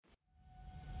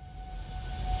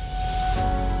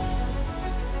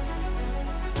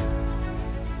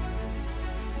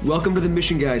Welcome to the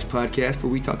Mission Guys podcast,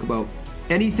 where we talk about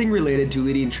anything related to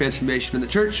leading transformation in the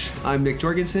church. I'm Nick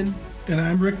Jorgensen. And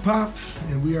I'm Rick Pop,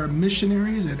 and we are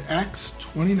missionaries at Acts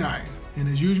 29. And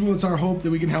as usual, it's our hope that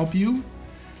we can help you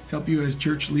as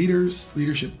church leaders,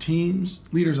 leadership teams,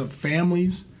 leaders of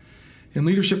families, and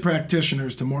leadership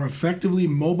practitioners to more effectively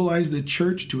mobilize the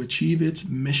church to achieve its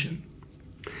mission.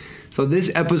 So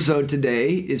this episode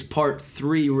today is part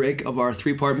 3, Rick, of our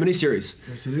 3-part miniseries.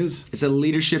 Yes, it is. It's a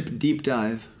leadership deep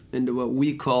dive into what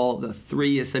we call the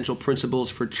 3 essential principles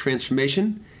for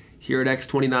transformation here at Acts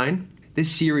 29.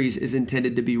 This series is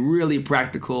intended to be really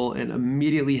practical and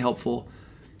immediately helpful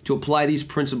to apply these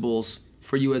principles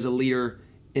for you as a leader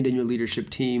and in your leadership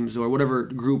teams or whatever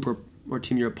group or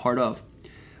team you're a part of.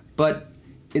 But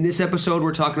in this episode,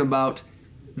 we're talking about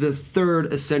the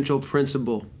 3rd essential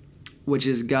principle, which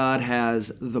is God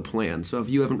has the plan. So if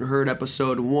you haven't heard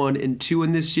episode 1 and 2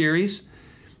 in this series,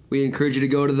 we encourage you to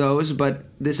go to those. But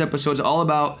this episode is all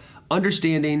about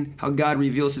understanding how God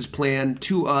reveals his plan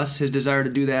to us, his desire to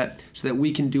do that, so that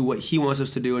we can do what he wants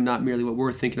us to do and not merely what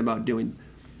we're thinking about doing.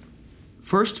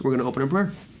 First, we're going to open in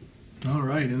prayer. All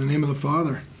right. In the name of the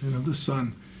Father, and of the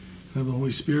Son, and of the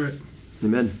Holy Spirit.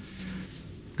 Amen.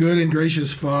 Good and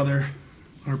gracious Father,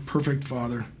 our perfect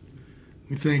Father,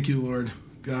 we thank you, Lord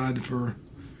God, for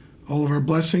all of our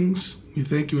blessings. We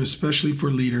thank you especially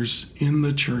for leaders in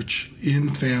the church, in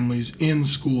families, in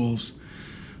schools.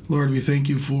 Lord, we thank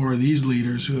you for these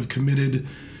leaders who have committed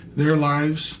their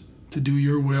lives to do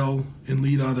your will and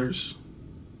lead others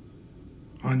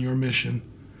on your mission.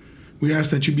 We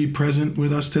ask that you be present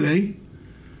with us today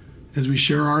as we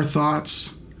share our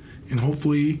thoughts and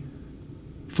hopefully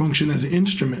function as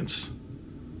instruments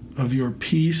of your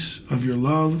peace, of your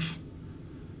love,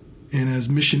 and as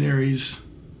missionaries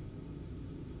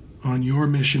on your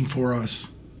mission for us.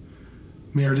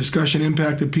 May our discussion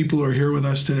impact the people who are here with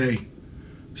us today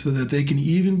so that they can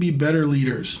even be better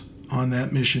leaders on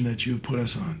that mission that you've put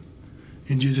us on.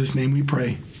 In Jesus' name we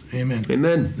pray. Amen.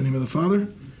 Amen. In the name of the Father,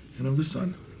 and of the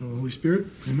Son, and of the Holy Spirit.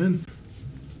 Amen.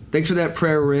 Thanks for that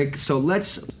prayer, Rick. So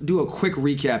let's do a quick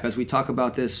recap as we talk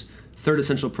about this 3rd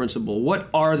essential principle. What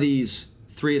are these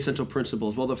 3 essential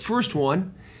principles? Well, the first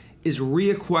one is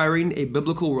reacquiring a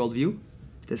biblical worldview.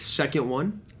 The second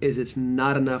one is it's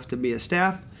not enough to be a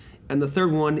staff. And the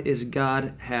third one is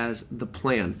God has the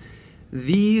plan.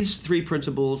 These 3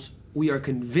 principles, we are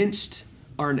convinced,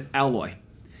 are an alloy.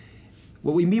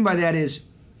 What we mean by that is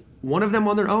one of them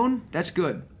on their own, that's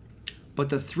good. But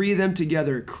the 3 of them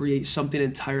together create something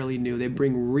entirely new. They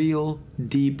bring real,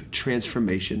 deep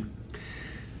transformation.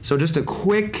 So just a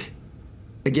quick,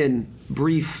 again,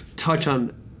 brief touch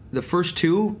on the first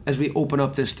 2 as we open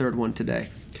up this 3rd one today.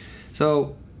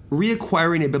 So,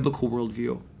 reacquiring a biblical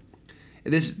worldview.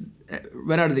 This,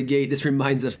 right out of the gate, this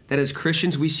reminds us that as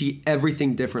Christians, we see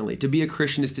everything differently. To be a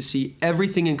Christian is to see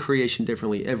everything in creation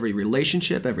differently. Every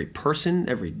relationship, every person,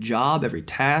 every job, every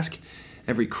task,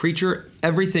 every creature,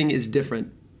 everything is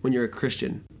different when you're a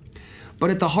Christian. But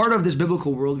at the heart of this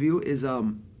biblical worldview is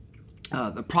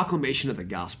the proclamation of the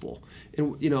gospel.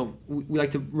 And, we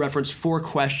like to reference 4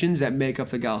 questions that make up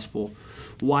the gospel.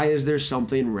 Why is there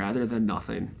something rather than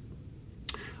nothing?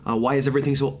 Why is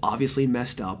everything so obviously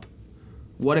messed up?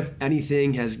 What, if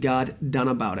anything, has God done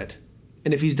about it?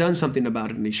 And if he's done something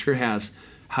about it, and he sure has,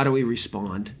 how do we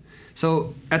respond?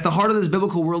 So at the heart of this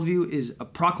biblical worldview is a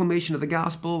proclamation of the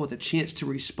gospel with a chance to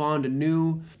respond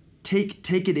anew. Take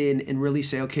it in and really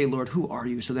say, okay, Lord, who are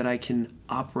you, so that I can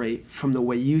operate from the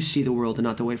way you see the world and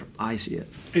not the way I see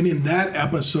it. And in that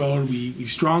episode, we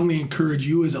strongly encourage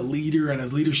you as a leader and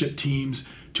as leadership teams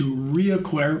to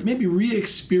reacquire, maybe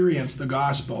re-experience the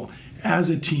gospel as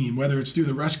a team, whether it's through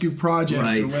the Rescue Project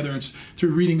right, or whether it's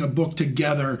through reading a book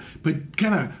together, but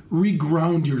kind of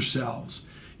reground yourselves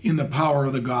in the power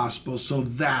of the gospel so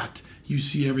that you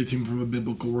see everything from a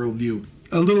biblical worldview.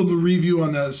 A little review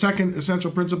on the 2nd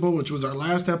essential principle, which was our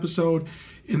last episode,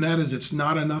 and that is it's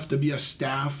not enough to be a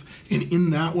staff. And in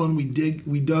that one, we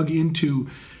dug into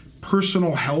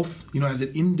personal health, as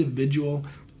an individual,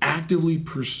 actively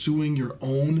pursuing your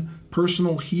own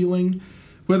personal healing,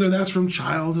 whether that's from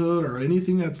childhood or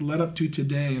anything that's led up to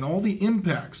today, and all the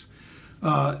impacts,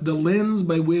 the lens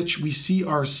by which we see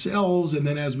ourselves and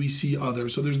then as we see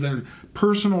others. So there's the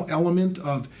personal element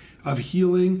of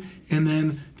healing, and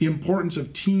then the importance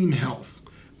of team health,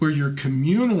 where you're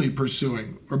communally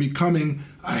pursuing or becoming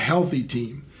a healthy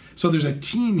team. So there's a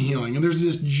team healing, and there's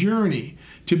this journey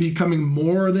to becoming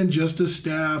more than just a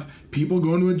staff, people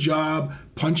going to a job,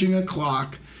 punching a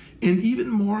clock, and even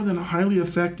more than a highly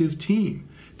effective team,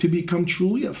 to become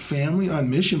truly a family on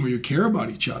mission where you care about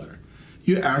each other.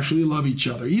 you actually love each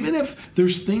other. Even if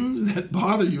there's things that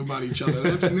bother you about each other,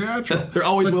 that's natural. There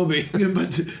always will be. Yeah,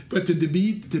 but to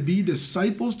be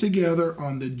disciples together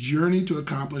on the journey to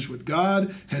accomplish what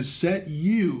God has set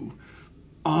you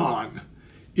on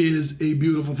is a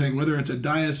beautiful thing, whether it's a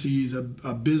diocese, a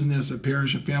business, a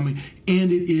parish, a family,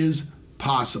 and it is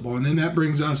possible. And then that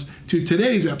brings us to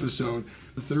today's episode,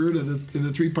 the third in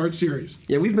the three-part series.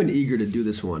 Yeah, we've been eager to do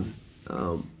this one.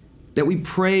 That we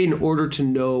pray in order to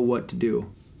know what to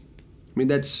do. I mean,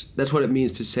 that's what it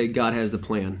means to say God has the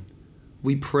plan.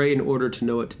 We pray in order to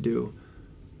know what to do.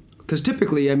 Because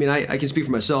typically, I mean, I can speak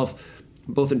for myself,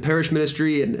 both in parish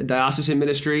ministry and diocesan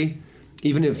ministry,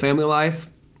 even in family life,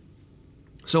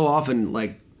 so often,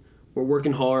 like, we're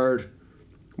working hard,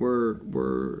 we're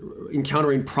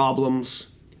encountering problems,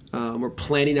 we're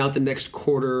planning out the next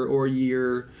quarter or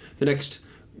year, the next,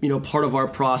 part of our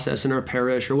process in our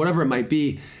parish or whatever it might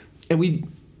be. And we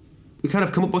kind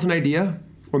of come up with an idea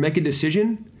or make a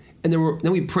decision, and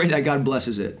then we pray that God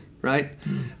blesses it, right?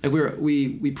 And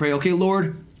we pray, okay,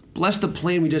 Lord, bless the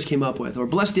plan we just came up with, or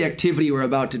bless the activity we're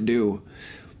about to do.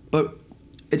 But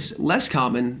it's less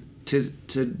common to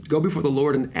go before the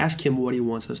Lord and ask Him what He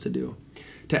wants us to do,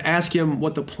 to ask Him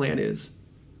what the plan is.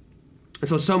 And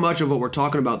so much of what we're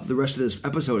talking about the rest of this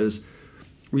episode is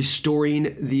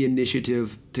restoring the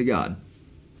initiative to God.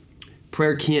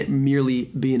 Prayer can't merely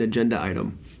be an agenda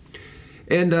item.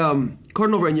 And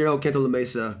Cardinal Raniero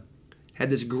Cantalamessa had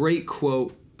this great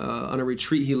quote on a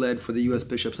retreat he led for the U.S.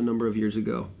 bishops a number of years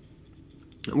ago.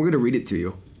 And we're going to read it to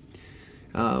you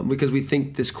because we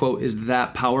think this quote is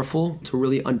that powerful to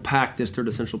really unpack this third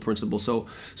essential principle. So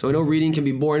I know reading can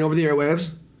be boring over the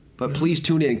airwaves, but please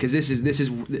tune in because this is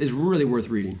really worth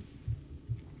reading.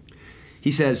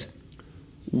 He says,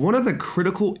 one of the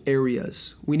critical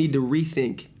areas we need to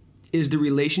rethink is the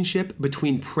relationship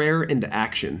between prayer and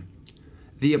action.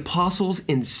 The apostles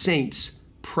and saints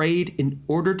prayed in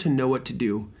order to know what to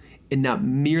do and not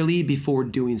merely before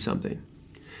doing something.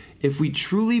 If we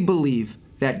truly believe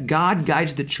that God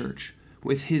guides the church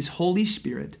with His Holy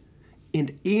Spirit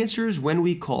and answers when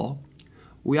we call,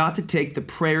 we ought to take the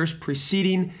prayers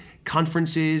preceding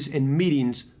conferences and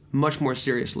meetings much more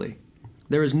seriously.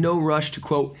 There is no rush to,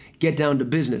 quote, get down to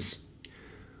business.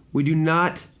 We do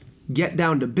not get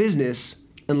down to business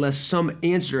unless some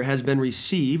answer has been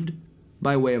received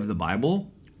by way of the Bible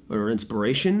or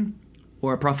inspiration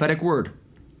or a prophetic word.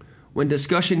 When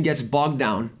discussion gets bogged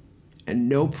down and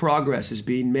no progress is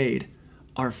being made,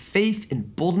 our faith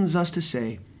emboldens us to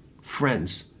say,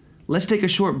 friends, let's take a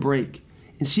short break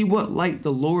and see what light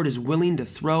the Lord is willing to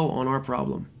throw on our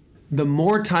problem. The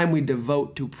more time we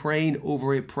devote to praying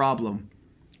over a problem,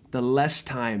 the less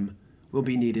time will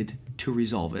be needed to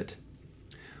resolve it.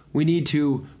 We need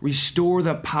to restore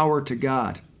the power to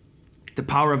God, the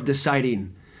power of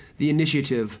deciding, the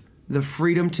initiative, the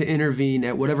freedom to intervene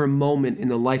at whatever moment in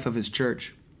the life of His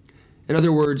church. In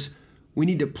other words, we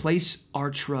need to place our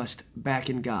trust back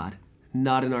in God,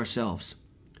 not in ourselves.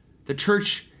 The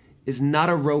church is not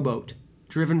a rowboat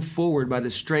driven forward by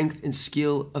the strength and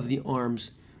skill of the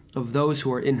arms of those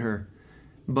who are in her,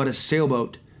 but a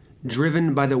sailboat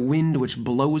driven by the wind which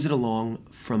blows it along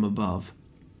from above.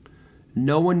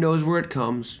 No one knows where it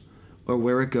comes or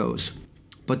where it goes,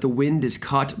 but the wind is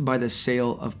caught by the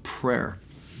sail of prayer.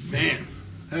 Man,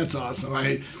 that's awesome.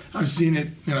 I've seen it,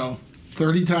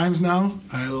 30 times now.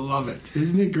 I love it.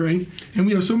 Isn't it great? And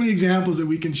we have so many examples that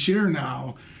we can share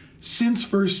now since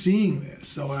first seeing this.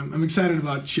 So I'm excited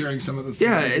about sharing some of the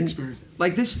things I've experienced.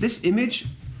 Like this image,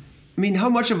 I mean, how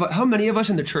many of us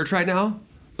in the church right now,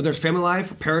 whether it's family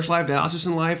life, parish life,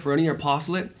 diocesan life, or any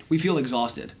apostolate, we feel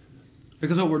exhausted.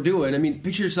 Because what we're doing, I mean,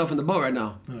 picture yourself in the boat right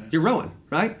now. Oh, yeah. You're rowing,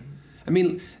 right? I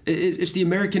mean, it's the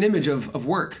American image of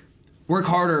work. Work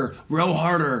harder, row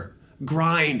harder,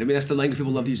 grind. I mean, that's the language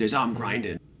people love these days. Oh, I'm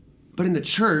grinding. But in the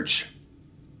church,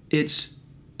 it's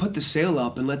put the sail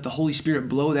up and let the Holy Spirit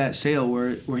blow that sail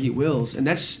where He wills. And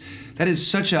that is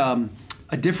such a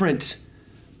different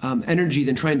energy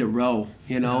than trying to row,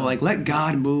 like let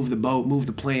God move the boat, move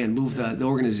the plan, move the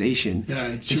organization,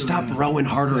 and stop rowing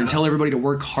harder and tell everybody to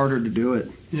work harder to do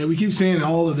it. Yeah, we keep saying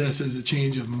all of this is a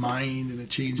change of mind and a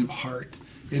change of heart.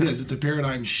 It is. It's a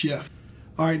paradigm shift.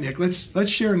 All right, Nick, let's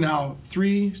share now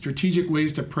 3 strategic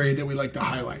ways to pray that we'd like to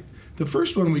highlight. The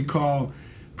first one we call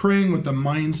praying with the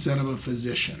mindset of a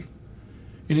physician.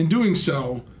 And in doing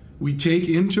so, we take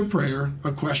into prayer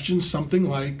a question something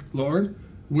like, Lord,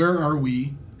 where are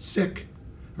we sick?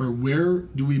 Or where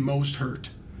do we most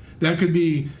hurt? That could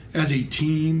be as a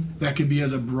team. That could be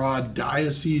as a broad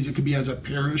diocese. It could be as a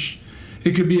parish.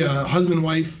 It could be a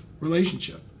husband-wife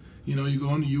relationship. You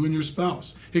go into you and your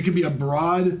spouse. It could be a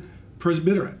broad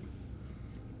presbyterate.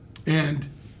 And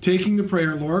taking to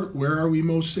prayer, Lord, where are we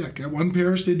most sick? At one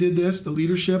parish they did this. The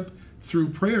leadership, through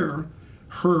prayer,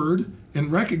 heard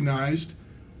and recognized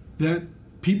that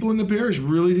people in the parish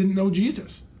really didn't know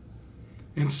Jesus.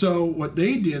 And so what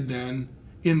they did then,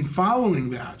 in following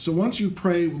that, so once you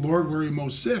pray, Lord, where are you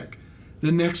most sick?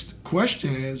 The next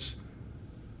question is,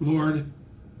 Lord,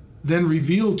 then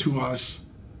reveal to us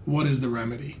what is the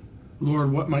remedy.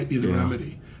 Lord, what might be the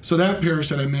remedy? So that parish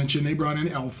that I mentioned, they brought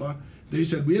in Alpha. They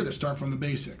said we had to start from the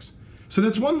basics. So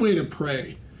that's one way to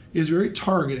pray, is very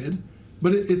targeted,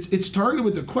 but it's targeted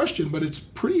with the question, but it's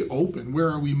pretty open. Where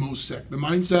are we most sick? The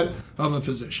mindset of a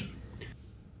physician.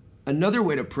 Another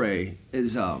way to pray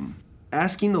is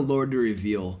asking the Lord to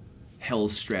reveal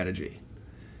hell's strategy.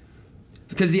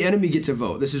 Because the enemy gets a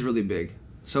vote. This is really big.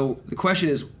 So the question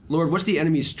is, Lord, what's the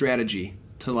enemy's strategy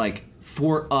to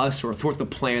thwart us or thwart the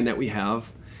plan that we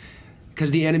have? Because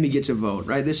the enemy gets a vote,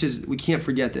 right? We can't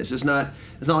forget this. It's not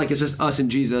like it's just us and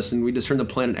Jesus and we discern the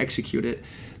plan and execute it.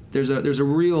 There's a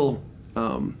real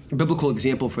biblical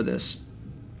example for this.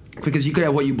 Because you could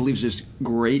have what you believe is this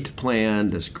great plan,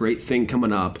 this great thing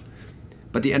coming up,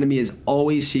 but the enemy is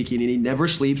always seeking, and he never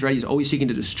sleeps, right? He's always seeking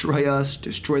to destroy us,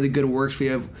 destroy the good works we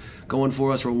have going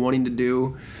for us or wanting to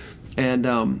do.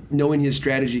 And knowing his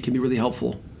strategy can be really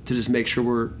helpful to just make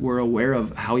sure we're aware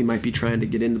of how he might be trying to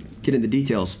get in the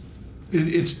details.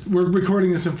 We're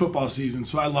recording this in football season,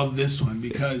 so I love this one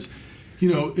because,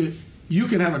 you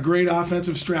can have a great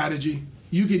offensive strategy.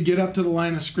 You could get up to the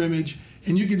line of scrimmage,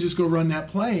 and you can just go run that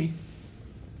play.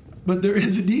 But there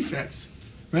is a defense,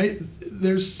 right?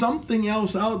 There's something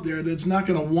else out there that's not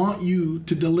going to want you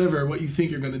to deliver what you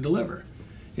think you're going to deliver.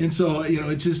 And so,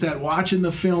 it's just that watching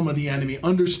the film of the enemy,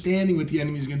 understanding what the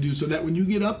enemy's going to do so that when you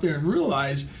get up there and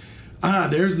realize,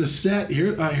 there's the set,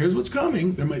 here's what's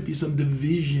coming. There might be some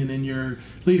division in your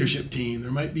leadership team.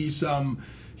 There might be some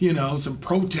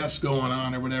protests going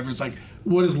on or whatever. It's like,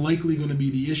 what is likely going to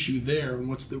be the issue there, and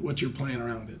what's your plan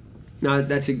around it? No,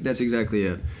 that's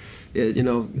exactly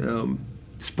it.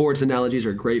 Sports analogies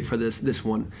are great for this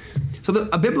one. So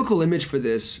a biblical image for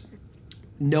this,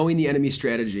 knowing the enemy's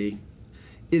strategy,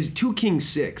 is 2 Kings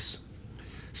 6.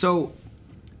 So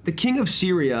the king of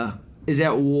Syria is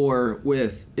at war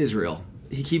with Israel.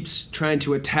 He keeps trying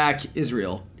to attack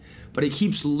Israel, but he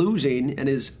keeps losing, and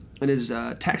his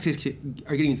tactics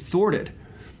are getting thwarted.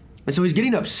 And so he's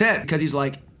getting upset because he's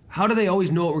like, how do they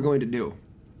always know what we're going to do?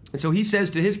 And so he says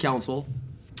to his council,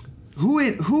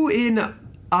 who in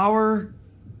our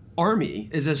army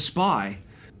is a spy?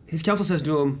 His council says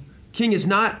to him, King, it's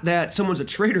not that someone's a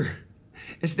traitor.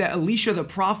 It's that Elisha the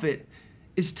prophet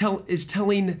is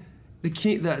telling the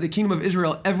kingdom of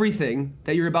Israel everything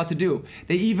that you're about to do.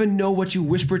 They even know what you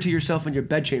whisper to yourself in your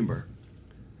bedchamber.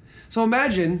 So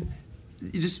imagine,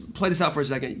 you just play this out for a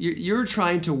second. You're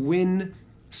trying to win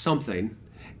something,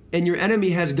 and your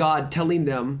enemy has God telling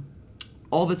them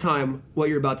all the time what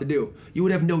you're about to do. You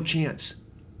would have no chance.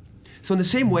 So in the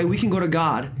same way, we can go to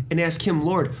God and ask him,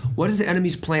 Lord, what is the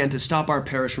enemy's plan to stop our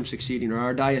parish from succeeding, or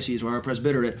our diocese, or our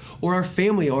presbyterate, or our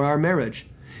family, or our marriage?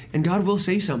 And God will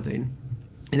say something,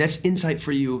 and that's insight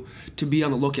for you to be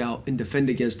on the lookout and defend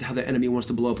against how the enemy wants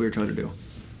to blow up what you're trying to do.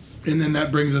 And then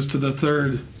that brings us to the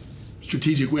third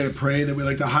strategic way to pray that we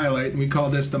like to highlight, and we call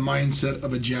this the mindset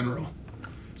of a general.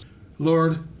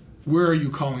 Lord, where are you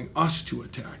calling us to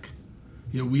attack?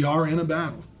 We are in a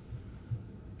battle.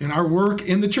 And our work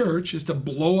in the church is to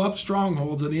blow up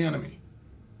strongholds of the enemy.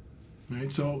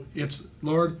 Right? So it's,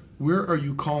 Lord, where are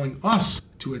you calling us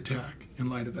to attack in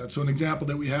light of that? So an example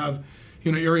that we have,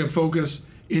 area of focus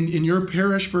in your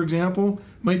parish, for example,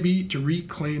 might be to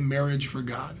reclaim marriage for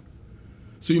God.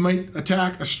 So you might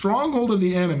attack a stronghold of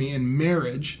the enemy in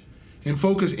marriage and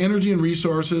focus energy and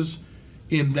resources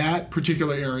in that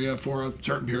particular area for a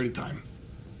certain period of time.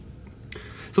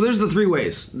 So there's the 3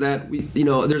 ways that we're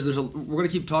going to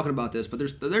keep talking about this, but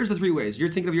there's the 3 ways.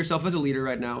 You're thinking of yourself as a leader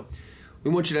right now.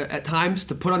 We want you to, at times,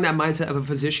 to put on that mindset of a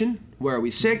physician. Where are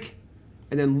we sick?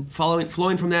 And then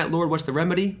flowing from that, Lord, what's the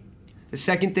remedy? The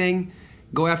second thing,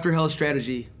 go after hell's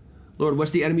strategy. Lord,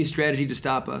 what's the enemy's strategy to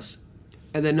stop us?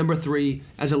 And then number 3,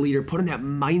 as a leader, put on that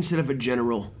mindset of a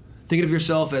general. Thinking of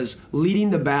yourself as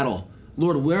leading the battle.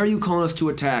 Lord, where are you calling us to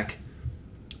attack?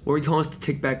 Where are you calling us to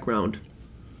take back ground?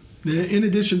 In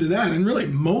addition to that, and really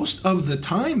most of the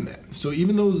time then, so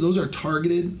even though those are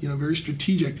targeted, very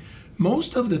strategic,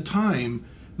 most of the time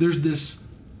there's this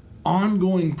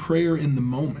ongoing prayer in the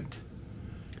moment.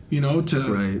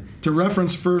 To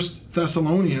reference 1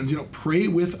 Thessalonians, pray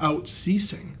without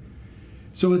ceasing.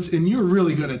 So and you're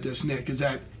really good at this, Nick, is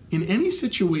that in any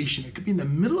situation, it could be in the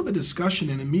middle of a discussion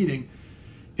in a meeting,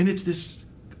 and it's this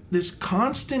this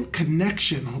constant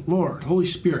connection. Lord, Holy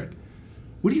Spirit,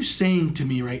 what are you saying to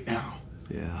me right now?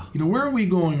 Yeah. Where are we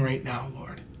going right now,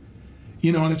 Lord?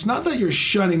 And it's not that you're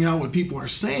shutting out what people are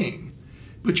saying,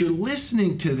 but you're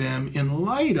listening to them in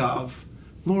light of,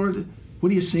 Lord,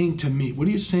 what are you saying to me? What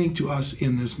are you saying to us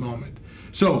in this moment?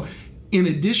 So, in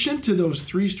addition to those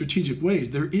three strategic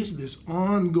ways, there is this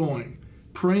ongoing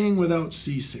praying without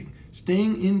ceasing,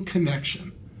 staying in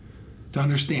connection to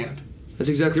understand. That's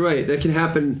exactly right. That can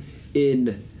happen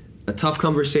in a tough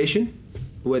conversation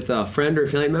with a friend or a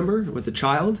family member, with a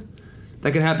child.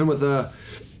 That can happen with a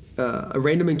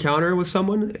random encounter with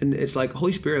someone, and it's like,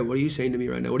 Holy Spirit, what are you saying to me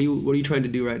right now? What are you trying to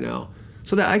do right now?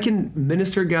 So that I can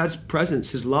minister God's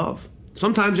presence, His love.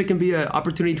 Sometimes it can be an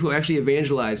opportunity to actually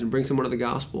evangelize and bring someone to the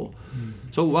gospel.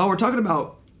 So while we're talking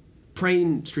about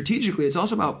praying strategically, it's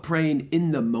also about praying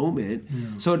in the moment,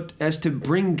 so as to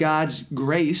bring God's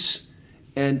grace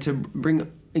and to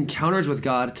bring encounters with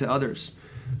God to others.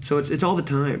 So it's all the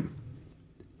time.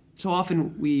 So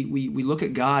often we look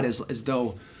at God as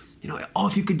though,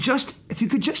 if you could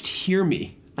just hear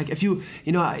me. Like if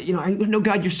I know,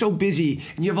 God, you're so busy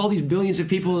and you have all these billions of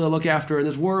people to look after in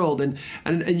this world, and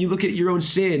you look at your own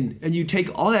sin and you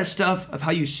take all that stuff of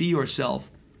how you see yourself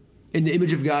in the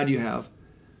image of God you have,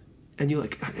 and you're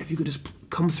like, if you could just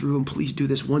come through and please do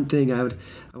this one thing, I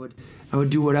would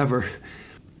do whatever.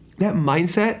 That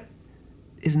mindset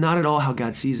is not at all how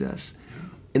God sees us.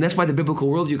 And that's why the biblical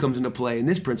worldview comes into play in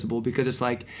this principle, because it's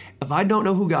like, if I don't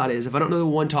know who God is, if I don't know the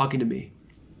one talking to me,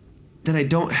 then I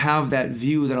don't have that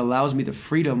view that allows me the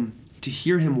freedom to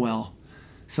hear Him well.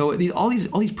 So all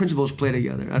these principles play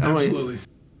together. Absolutely.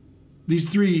 These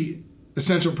three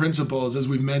essential principles, as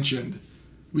we've mentioned,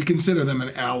 we consider them an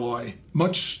alloy,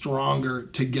 much stronger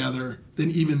together than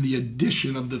even the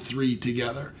addition of the three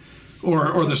together,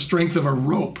 or the strength of a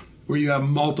rope, where you have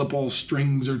multiple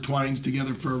strings or twines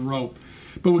together for a rope.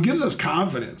 But what gives us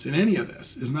confidence in any of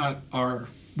this is not our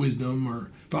wisdom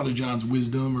or Father John's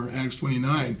wisdom or Acts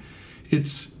 29.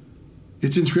 It's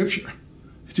in Scripture.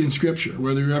 It's in Scripture.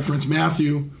 Whether you reference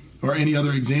Matthew or any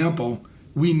other example,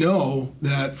 we know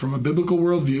that from a biblical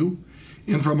worldview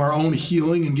and from our own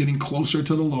healing and getting closer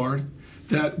to the Lord,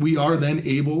 that we are then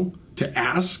able to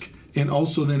ask and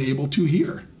also then able to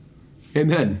hear.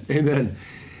 Amen. Amen.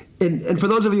 And for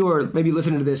those of you who are maybe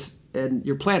listening to this and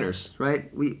you're planners,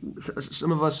 right?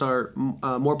 Some of us are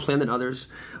more planned than others.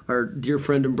 Our dear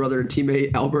friend and brother and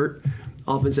teammate Albert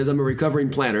often says, I'm a recovering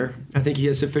planner. I think he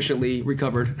has sufficiently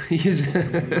recovered.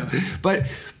 But,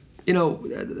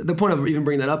 the point of even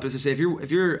bringing that up is to say,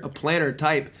 if you're a planner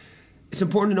type, it's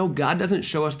important to know God doesn't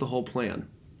show us the whole plan.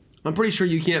 I'm pretty sure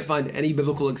you can't find any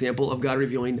biblical example of God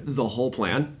revealing the whole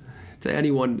plan to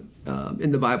anyone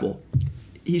in the Bible.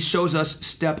 He shows us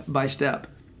step by step,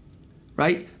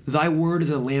 right? Thy word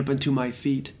is a lamp unto my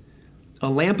feet.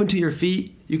 A lamp unto your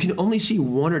feet, you can only see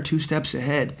one or two steps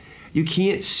ahead. You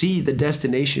can't see the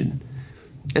destination.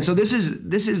 And so this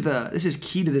is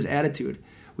key to this attitude.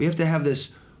 We have to have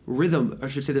this rhythm, I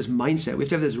should say this mindset. We have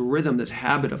to have this rhythm, this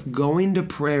habit of going to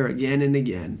prayer again and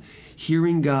again,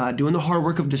 hearing God, doing the hard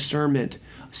work of discernment,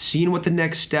 seeing what the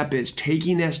next step is,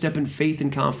 taking that step in faith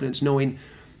and confidence, knowing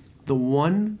the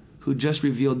one who just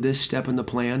revealed this step in the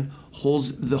plan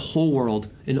holds the whole world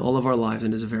in all of our lives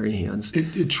in His very hands.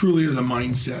 It truly is a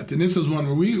mindset. And this is one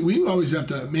where we always have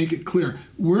to make it clear.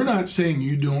 We're not saying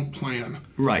you don't plan.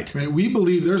 Right. We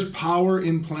believe there's power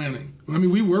in planning. I mean,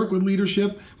 we work with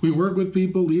leadership. We work with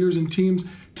people, leaders and teams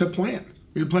to plan.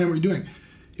 We plan what we're doing.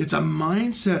 It's a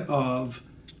mindset of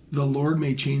the Lord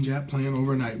may change that plan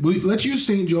overnight. Let's use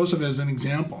St. Joseph as an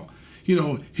example.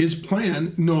 His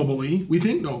plan nobly, we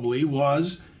think nobly,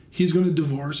 was he's going to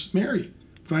divorce Mary.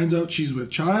 Finds out she's with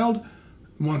child,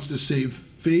 wants to save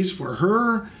face for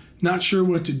her, not sure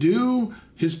what to do.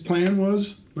 His plan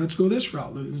was, let's go this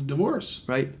route, divorce.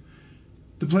 Right.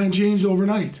 The plan changed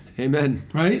overnight. Amen.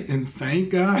 Right? And thank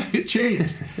God it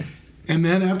changed. And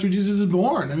then after Jesus is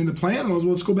born, the plan was,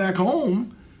 well, let's go back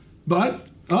home, but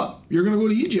you're going to go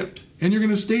to Egypt, and you're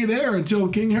going to stay there until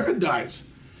King Herod dies.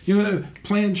 The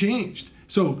plan changed.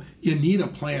 So you need a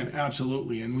plan,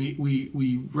 absolutely, and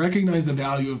we recognize the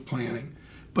value of planning.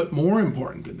 But more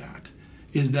important than that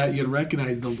is that you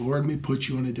recognize the Lord may put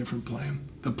you on a different plan.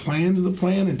 The plan's the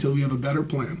plan until we have a better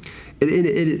plan.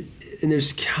 And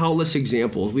there's countless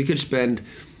examples. We could spend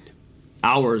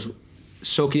hours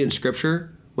soaking in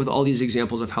Scripture with all these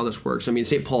examples of how this works.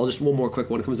 St. Paul, just one more quick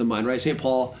one comes to mind, right? St.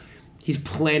 Paul, he's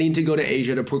planning to go to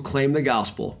Asia to proclaim the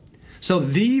gospel. So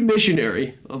the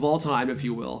missionary of all time, if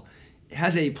you will,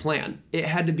 has a plan. It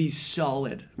had to be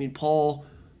solid. Paul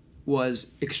was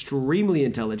extremely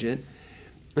intelligent,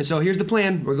 And so here's the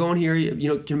plan. We're going here.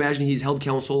 You can imagine he's held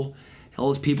counsel. All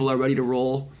his people are ready to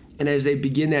roll. And as they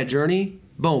begin that journey,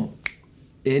 boom,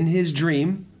 in his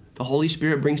dream, the Holy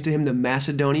Spirit brings to him the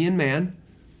Macedonian man.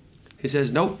 He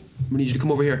says, nope, we need you to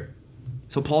come over here.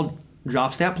 So Paul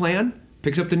drops that plan,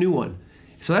 picks up the new one.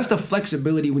 So that's the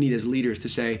flexibility we need as leaders to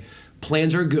say,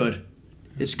 plans are good.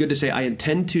 It's good to say, I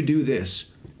intend to do this.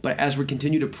 But as we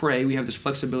continue to pray, we have this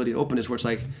flexibility and openness where it's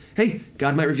like, hey,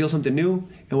 God might reveal something new.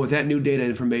 And with that new data and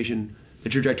information, the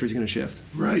trajectory is going to shift.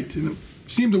 Right. And it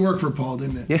seemed to work for Paul,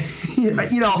 didn't it? Yeah.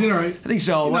 Did all right. I think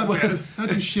so. Not bad.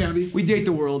 Not too shabby. We date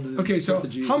the world. Okay, so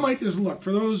how might this look?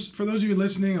 For those of you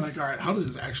listening, like, all right, how does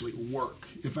this actually work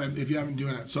if you haven't been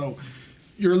doing it? So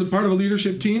you're part of a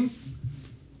leadership team.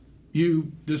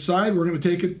 You decide we're going to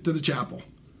take it to the chapel.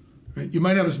 Right? You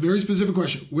might have a very specific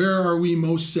question. Where are we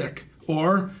most sick?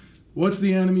 Or what's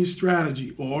the enemy's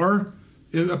strategy? Or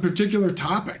a particular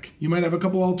topic. You might have a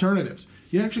couple alternatives.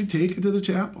 You actually take it to the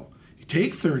chapel. You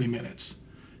take 30 minutes.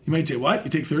 You might say, what? You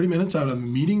take 30 minutes out of a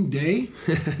meeting day?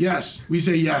 Yes. We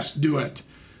say, yes, do it.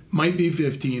 Might be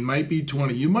 15, might be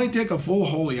 20. You might take a full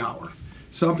holy hour.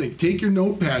 Something. Take your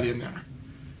notepad in there.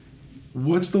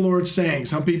 What's the Lord saying?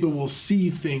 Some people will see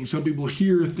things. Some people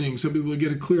hear things. Some people will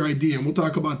get a clear idea. And we'll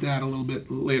talk about that a little bit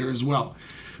later as well.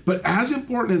 But as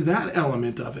important as that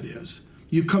element of it is,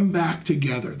 you come back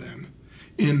together then.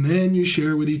 And then you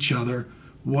share with each other,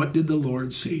 what did the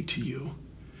Lord say to you?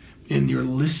 And you're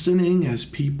listening as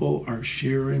people are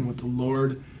sharing what the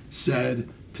Lord said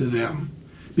to them.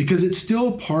 Because it's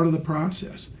still part of the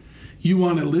process. You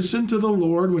want to listen to the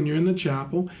Lord when you're in the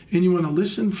chapel, and you want to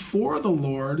listen for the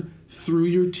Lord through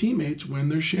your teammates when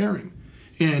they're sharing.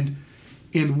 And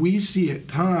we see it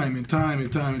time and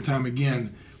time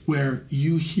again where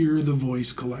you hear the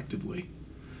voice collectively.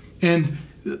 And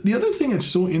the other thing that's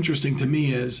so interesting to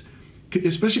me is,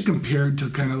 especially compared to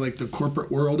kind of like the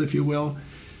corporate world, if you will,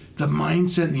 the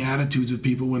mindset and the attitudes of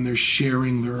people when they're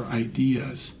sharing their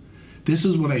ideas. This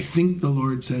is what I think the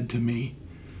Lord said to me.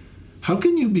 How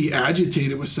can you be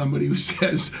agitated with somebody who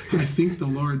says, I think the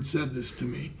Lord said this to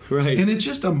me? Right. And it's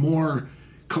just a more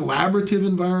collaborative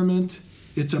environment.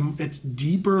 It's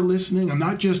deeper listening. I'm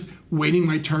not just waiting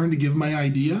my turn to give my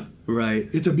idea. Right.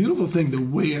 It's a beautiful thing the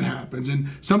way it happens. And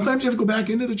sometimes you have to go back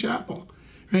into the chapel.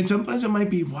 Right? Sometimes it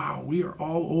might be, wow, we are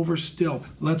all over still.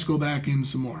 Let's go back in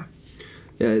some more.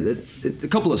 Yeah, it's a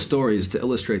couple of stories to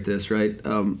illustrate this, right?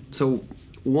 So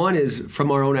one is from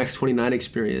our own Acts 29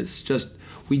 experience.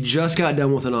 We just got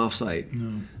done with an offsite,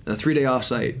 a 3-day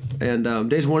offsite, and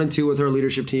days 1 and 2 with our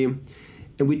leadership team,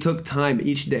 and we took time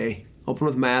each day, open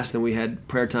with mass, then we had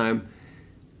prayer time,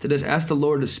 to just ask the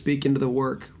Lord to speak into the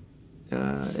work,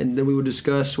 and then we would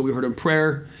discuss what we heard in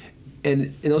prayer.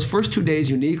 And in those first 2 days,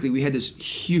 uniquely, we had this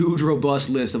huge, robust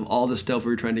list of all the stuff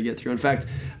we were trying to get through. In fact,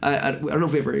 I don't know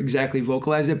if we ever exactly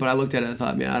vocalized it, but I looked at it and I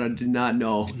thought, man, I did not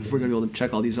know if we're going to be able to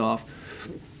check all these off.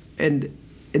 And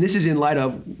this is in light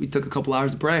of, we took a couple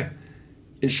hours to pray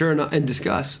and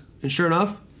discuss. And sure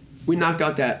enough, we knocked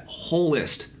out that whole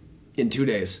list in 2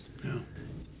 days. Yeah.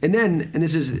 And then, and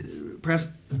this is perhaps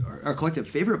our collective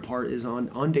favorite part, is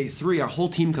on day 3, our whole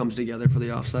team comes together for the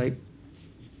offsite.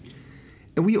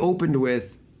 And we opened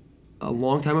with a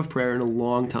long time of prayer and a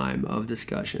long time of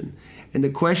discussion. And the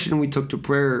question we took to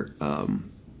prayer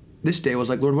this day was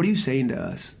like, Lord, what are you saying to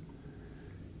us?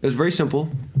 It was very simple.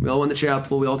 We all went to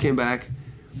chapel. We all came back.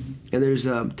 And there's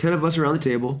 10 of us around the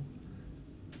table.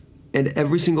 And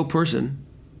every single person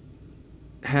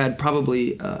had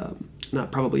everybody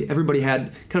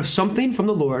had kind of something from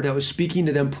the Lord that was speaking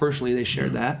to them personally. They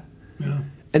shared that. Yeah.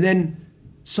 And then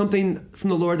something from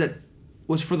the Lord that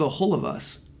was for the whole of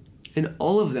us. And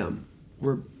all of them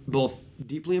were both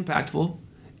deeply impactful.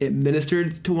 It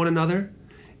ministered to one another.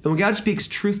 And when God speaks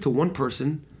truth to one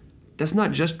person, that's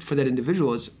not just for that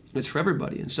individual, it's for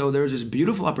everybody. And so there's this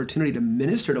beautiful opportunity to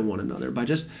minister to one another by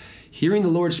just hearing the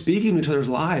Lord speaking to each other's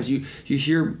lives. You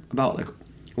hear about like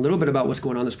a little bit about what's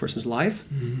going on in this person's life,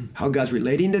 how God's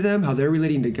relating to them, how they're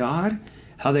relating to God,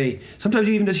 sometimes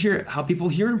you even just hear how people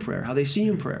hear in prayer, how they see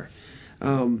in prayer.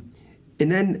 And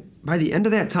then by the end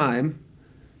of that time,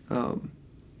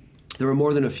 there were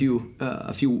more than a few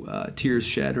tears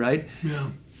shed, right? Yeah.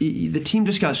 The team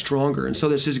just got stronger. And so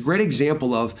there's this great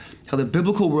example of how the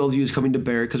biblical worldview is coming to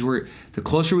bear, because the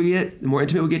closer we get, the more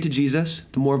intimate we get to Jesus,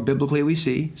 the more biblically we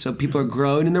see. So people are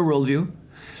growing in their worldview.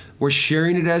 We're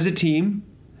sharing it as a team,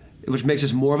 which makes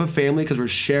us more of a family because we're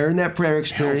sharing that prayer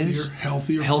experience.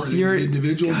 Healthier for the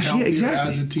individuals, healthier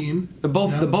exactly. As a team. The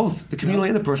communal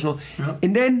and the personal. Yeah.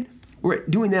 And then we're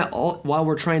doing that all while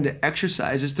we're trying to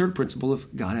exercise this third principle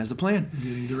of God has a plan.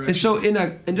 Getting direction. And so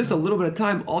in just a little bit of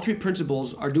time, all three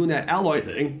principles are doing that alloy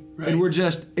thing. Right.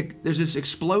 And there's this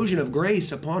explosion of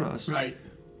grace upon us. Right.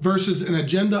 Versus an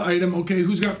agenda item. Okay,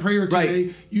 who's got prayer today?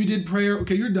 Right. You did prayer.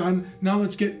 Okay, you're done. Now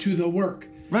let's get to the work.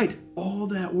 Right. All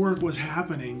that work was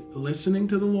happening, listening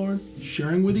to the Lord,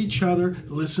 sharing with each other,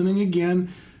 listening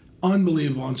again.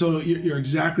 Unbelievable. And so you're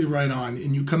exactly right on.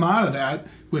 And you come out of that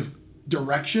with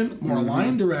direction, more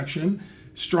aligned direction,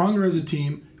 stronger as a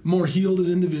team, more healed as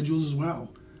individuals as well.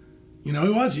 You know,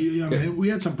 it was. We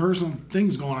had some personal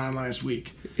things going on last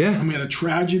week. Yeah. And we had a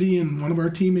tragedy in one of our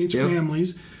teammates'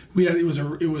 families.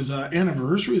 It was an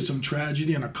anniversary of some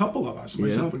tragedy in a couple of us,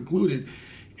 myself included,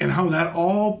 and how that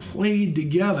all played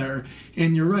together.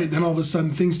 And you're right. Then all of a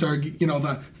sudden things started.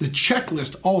 The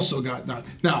checklist also got done.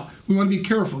 Now we want to be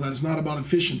careful that it's not about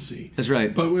efficiency. That's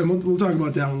right. But we'll talk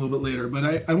about that a little bit later.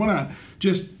 But I want to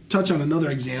just touch on another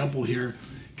example here,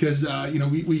 because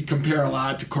we compare a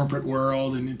lot to corporate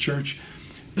world and the church.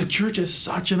 The church has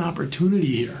such an opportunity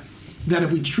here that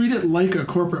if we treat it like a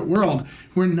corporate world,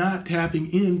 we're not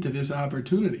tapping into this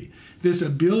opportunity, this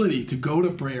ability to go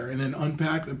to prayer and then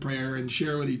unpack the prayer and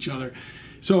share with each other.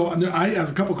 So I have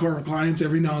a couple corporate clients.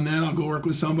 Every now and then I'll go work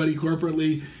with somebody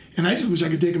corporately, and I just wish I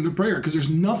could take them to prayer, because there's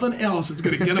nothing else that's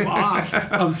going to get them off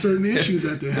of certain issues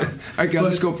that they have. All right, guys,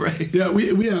 let's go pray. Yeah, we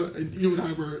have. You and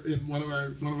I were in one of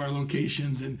our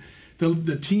locations, and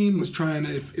the team was trying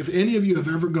to. If any of you have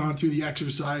ever gone through the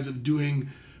exercise of doing,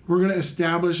 we're going to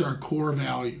establish our core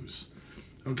values.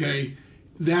 Okay,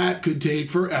 that could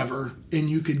take forever, and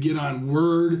you could get on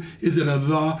Word. Is it a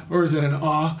the or is it an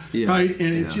right?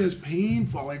 And it's just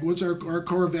painful. Like, what's our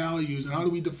core values, and how do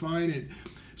we define it?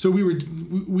 So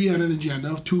we had an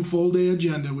agenda, a 2 full day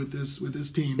agenda with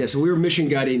this team. Yeah, so we were mission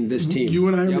guiding this team. You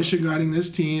and I are mission guiding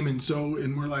this team,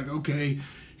 and we're like, okay,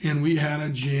 and we had a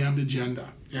jammed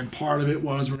agenda, and part of it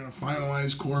was we're going to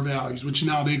finalize core values, which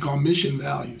now they call mission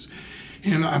values.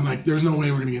 And I'm like, there's no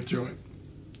way we're going to get through it.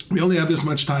 We only have this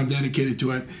much time dedicated to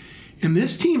it. And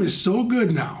this team is so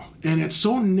good now, and it's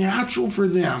so natural for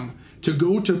them to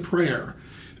go to prayer.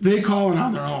 They call it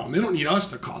on their own. They don't need us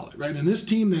to call it, right? And this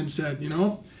team then said,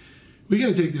 we got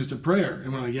to take this to prayer.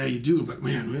 And we're like, yeah, you do, but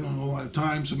man, we don't have a lot of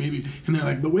time, so maybe. And they're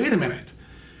like, but wait a minute.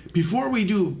 Before we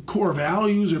do core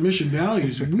values or mission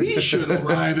values, we should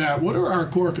arrive at what are our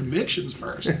core convictions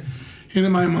first. And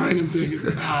in my mind, I'm thinking,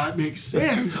 it makes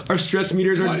sense. Our stress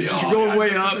meters are going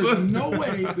way up. There's no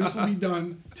way this will be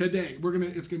done today.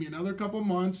 It's gonna be another couple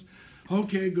months.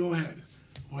 Okay, go ahead.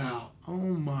 Well, oh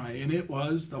my, and it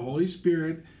was the Holy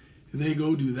Spirit. They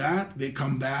go do that. They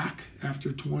come back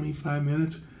after 25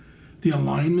 minutes. The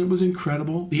alignment was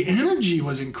incredible. The energy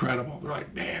was incredible. They're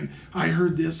like, man, I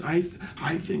heard this. I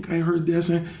think I heard this.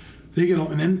 And they get,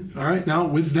 and then, all right, now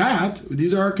with that,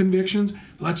 these are our convictions.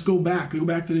 Let's go back. They go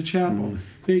back to the chapel.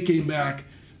 They came back.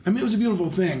 I mean, it was a beautiful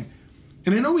thing.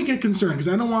 And I know we get concerned, because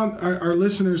I don't want our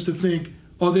listeners to think,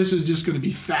 oh, this is just going to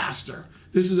be faster.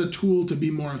 This is a tool to be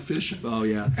more efficient. Oh,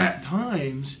 yeah. At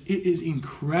times, it is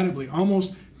incredibly,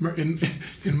 almost in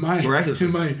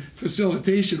my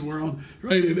facilitation world,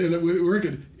 right?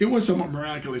 And it was somewhat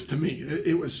miraculous to me.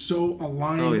 It was so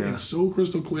aligned and so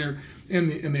crystal clear, and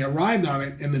they arrived on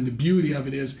it. And then the beauty of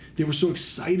it is they were so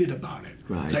excited about it.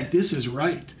 Right. It's like, this is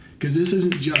right, because this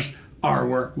isn't just our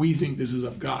work. We think this is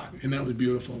of God, and that was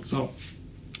beautiful. So,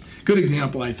 good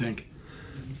example, I think.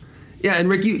 Yeah, and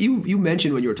Rick, you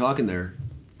mentioned when you were talking there,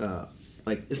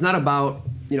 like, it's not about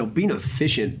being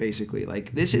efficient, basically.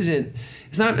 Like,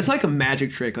 it's like a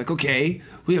magic trick. Like, okay,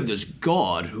 we have this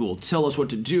God who will tell us what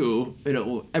to do,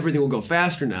 and everything will go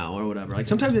faster now, or whatever. Like,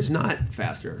 sometimes it's not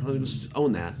faster. Let's just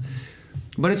own that.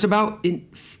 But it's about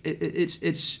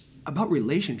it's about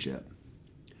relationship.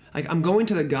 Like, I'm going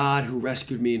to the God who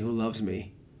rescued me and who loves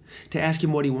me to ask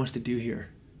him what he wants to do here.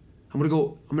 I'm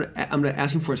gonna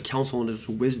ask him for his counsel and his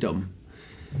wisdom.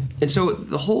 And so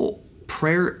the whole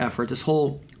prayer effort, this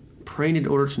whole praying in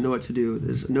order to know what to do,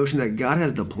 this notion that God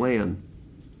has the plan,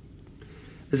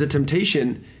 is a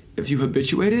temptation, if you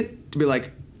habituate it, to be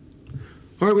like,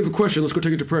 all right, we have a question, let's go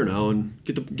take it to prayer now and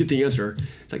get the answer.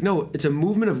 It's like, no, it's a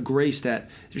movement of grace that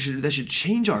should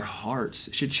change our hearts.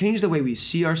 It should change the way we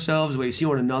see ourselves, the way we see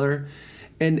one another.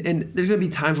 And there's going to be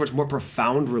times where it's more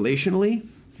profound relationally,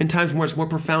 and times where it's more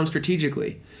profound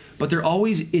strategically. But they're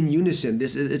always in unison.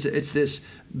 It's this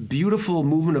beautiful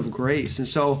movement of grace. And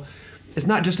so it's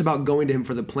not just about going to him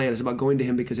for the plan. It's about going to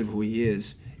him because of who he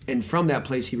is. And from that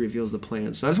place, he reveals the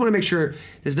plan. So I just want to make sure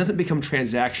this doesn't become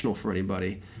transactional for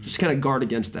anybody. Just kind of guard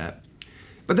against that.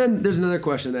 But then there's another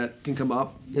question that can come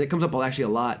up, and it comes up actually a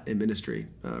lot in ministry,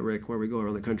 Rick, where we go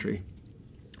around the country.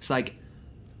 It's like,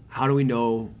 how do we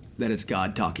know that it's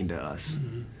God talking to us?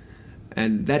 Mm-hmm.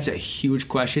 And that's a huge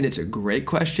question. It's a great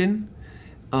question.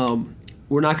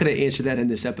 We're not going to answer that in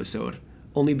this episode,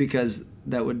 only because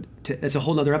that's a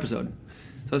whole nother episode.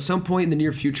 So at some point in the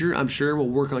near future, I'm sure we'll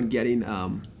work on getting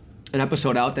an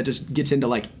episode out that just gets into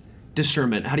like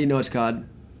discernment. How do you know it's God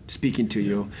speaking to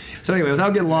you? So anyway,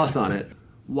 without getting lost on it,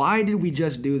 why did we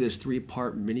just do this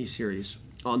 3-part mini-series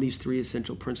on these 3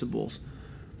 essential principles?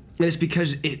 And it's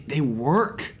because they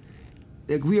work.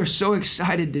 Like, we are so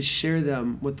excited to share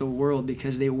them with the world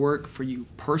because they work for you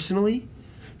personally,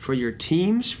 for your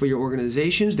teams, for your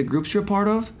organizations, the groups you're a part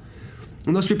of.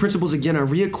 And those 3 principles, again, are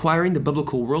reacquiring the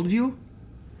biblical worldview.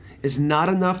 Is not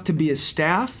enough to be a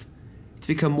staff, to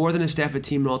become more than a staff, a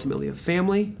team, and ultimately a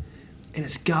family. And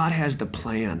it's God has the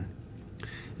plan.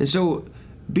 And so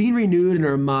being renewed in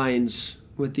our minds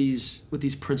with these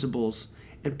principles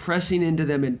and pressing into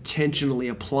them intentionally,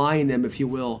 applying them, if you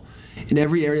will, in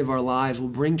every area of our lives will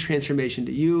bring transformation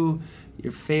to you,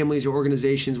 your families, your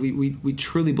organizations. We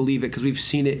truly believe it because we've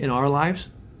seen it in our lives,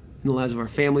 in the lives of our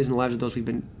families, in the lives of those we've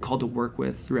been called to work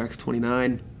with through Acts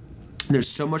 29. And there's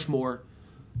so much more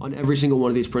on every single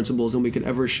one of these principles than we could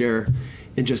ever share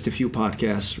in just a few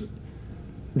podcasts.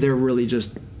 They're really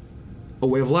just a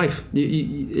way of life.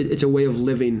 It's a way of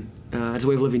living. It's a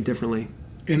way of living differently.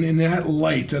 And in that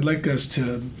light, I'd like us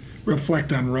to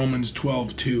reflect on Romans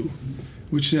 12:2,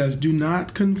 which says, "Do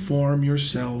not conform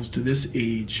yourselves to this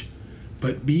age,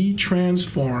 but be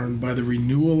transformed by the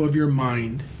renewal of your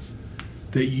mind,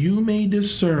 that you may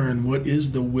discern what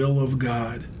is the will of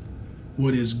God,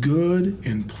 what is good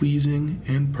and pleasing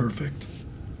and perfect."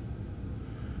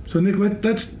 So Nick,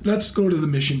 let's go to the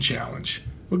mission challenge.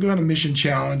 We'll go on a mission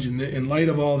challenge. In light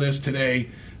of all this today,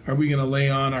 are we going to lay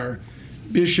on our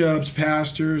bishops,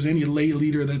 pastors, any lay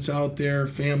leader that's out there,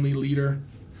 family leader?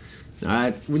 All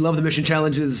right, we love the mission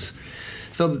challenges.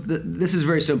 So this is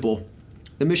very simple.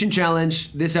 The mission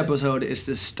challenge, this episode, is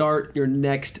to start your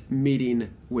next meeting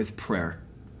with prayer.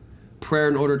 Prayer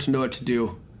in order to know what to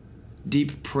do.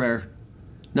 Deep prayer.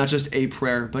 Not just a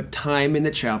prayer, but time in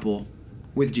the chapel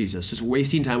with Jesus. Just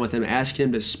wasting time with him, asking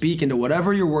him to speak into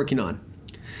whatever you're working on.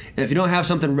 And if you don't have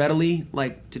something readily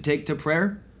like to take to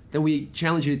prayer, then we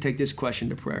challenge you to take this question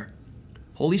to prayer.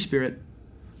 Holy Spirit,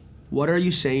 what are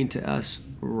you saying to us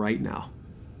right now?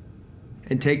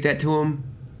 And take that to him,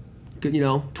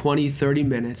 20, 30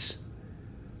 minutes.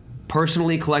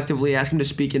 Personally, collectively, ask him to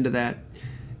speak into that.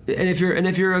 And if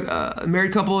you're a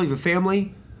married couple, you have a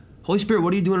family, Holy Spirit,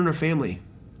 what are you doing in our family?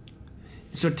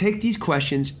 So take these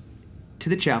questions to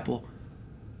the chapel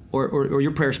or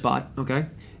your prayer spot, okay?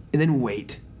 And then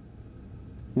wait.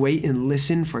 Wait and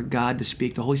listen for God to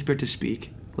speak, the Holy Spirit to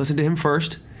speak. Listen to him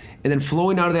first, and then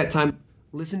flowing out of that time,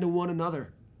 listen to one another,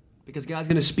 because God's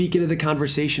going to speak into the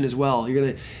conversation as well. You're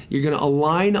going to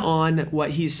align on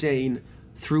what he's saying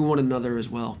through one another as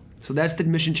well. So that's the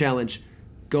mission challenge.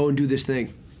 Go and do this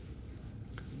thing.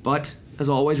 But as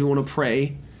always, we want to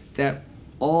pray that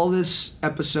all this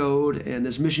episode and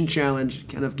this mission challenge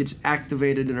kind of gets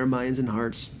activated in our minds and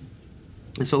hearts.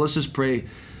 And so let's just pray.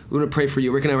 We want to pray for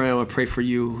you. Rick and I right now want to pray for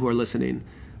you who are listening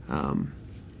in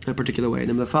a particular way. In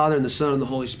the name of the Father, and the Son, and the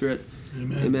Holy Spirit.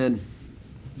 Amen. Amen.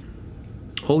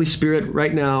 Holy Spirit,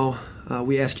 right now,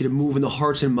 we ask you to move in the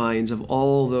hearts and minds of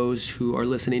all those who are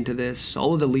listening to this,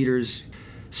 all of the leaders.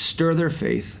 Stir their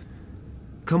faith.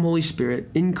 Come, Holy Spirit,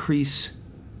 increase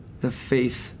the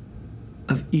faith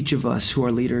of each of us who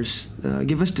are leaders.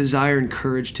 Give us desire and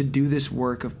courage to do this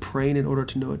work of praying in order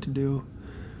to know what to do,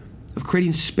 of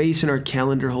creating space in our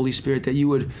calendar, Holy Spirit, that you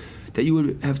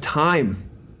would have time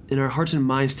in our hearts and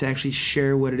minds to actually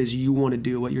share what it is you want to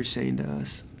do, what you're saying to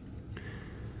us.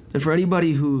 And for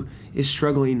anybody who is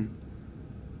struggling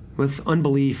with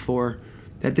unbelief or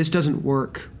that this doesn't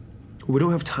work, we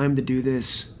don't have time to do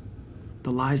this,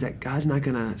 the lies that God's not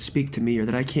going to speak to me or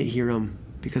that I can't hear him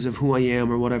because of who I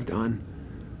am or what I've done.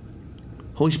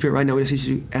 Holy Spirit, right now we just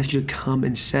ask you to come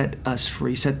and set us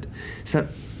free, set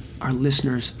our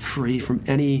listeners free from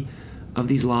any of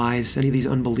these lies, any of these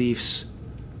unbeliefs.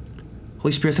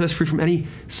 Holy Spirit, set us free from any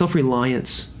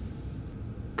self-reliance.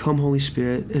 Come, Holy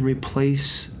Spirit, and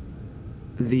replace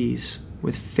these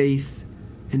with faith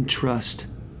and trust.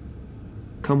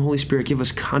 Come, Holy Spirit, give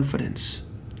us confidence.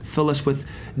 Fill us with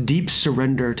deep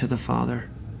surrender to the Father.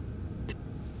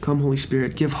 Come, Holy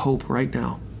Spirit, give hope right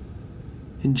now.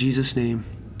 In Jesus' name,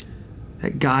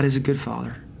 that God is a good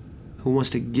Father who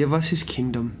wants to give us his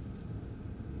kingdom,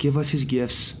 give us his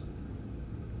gifts,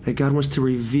 that God wants to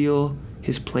reveal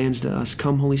his plans to us.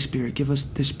 Come, Holy Spirit, give us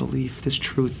this belief, this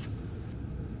truth.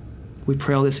 We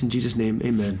pray all this in Jesus' name.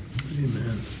 Amen.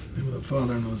 Amen. In the name of the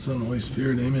Father, and of the Son, and the Holy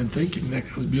Spirit. Amen. Thank you, Nick.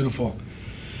 That was beautiful.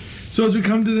 So as we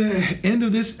come to the end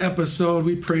of this episode,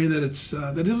 we pray that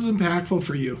that it was impactful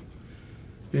for you.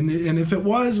 And if it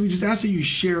was, we just ask that you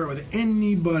share it with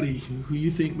anybody who you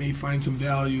think may find some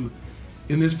value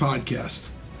in this podcast.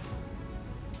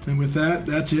 And with that,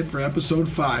 that's it for episode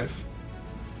 5.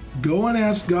 Go and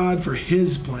ask God for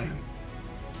His plan,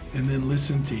 and then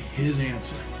listen to His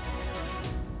answer.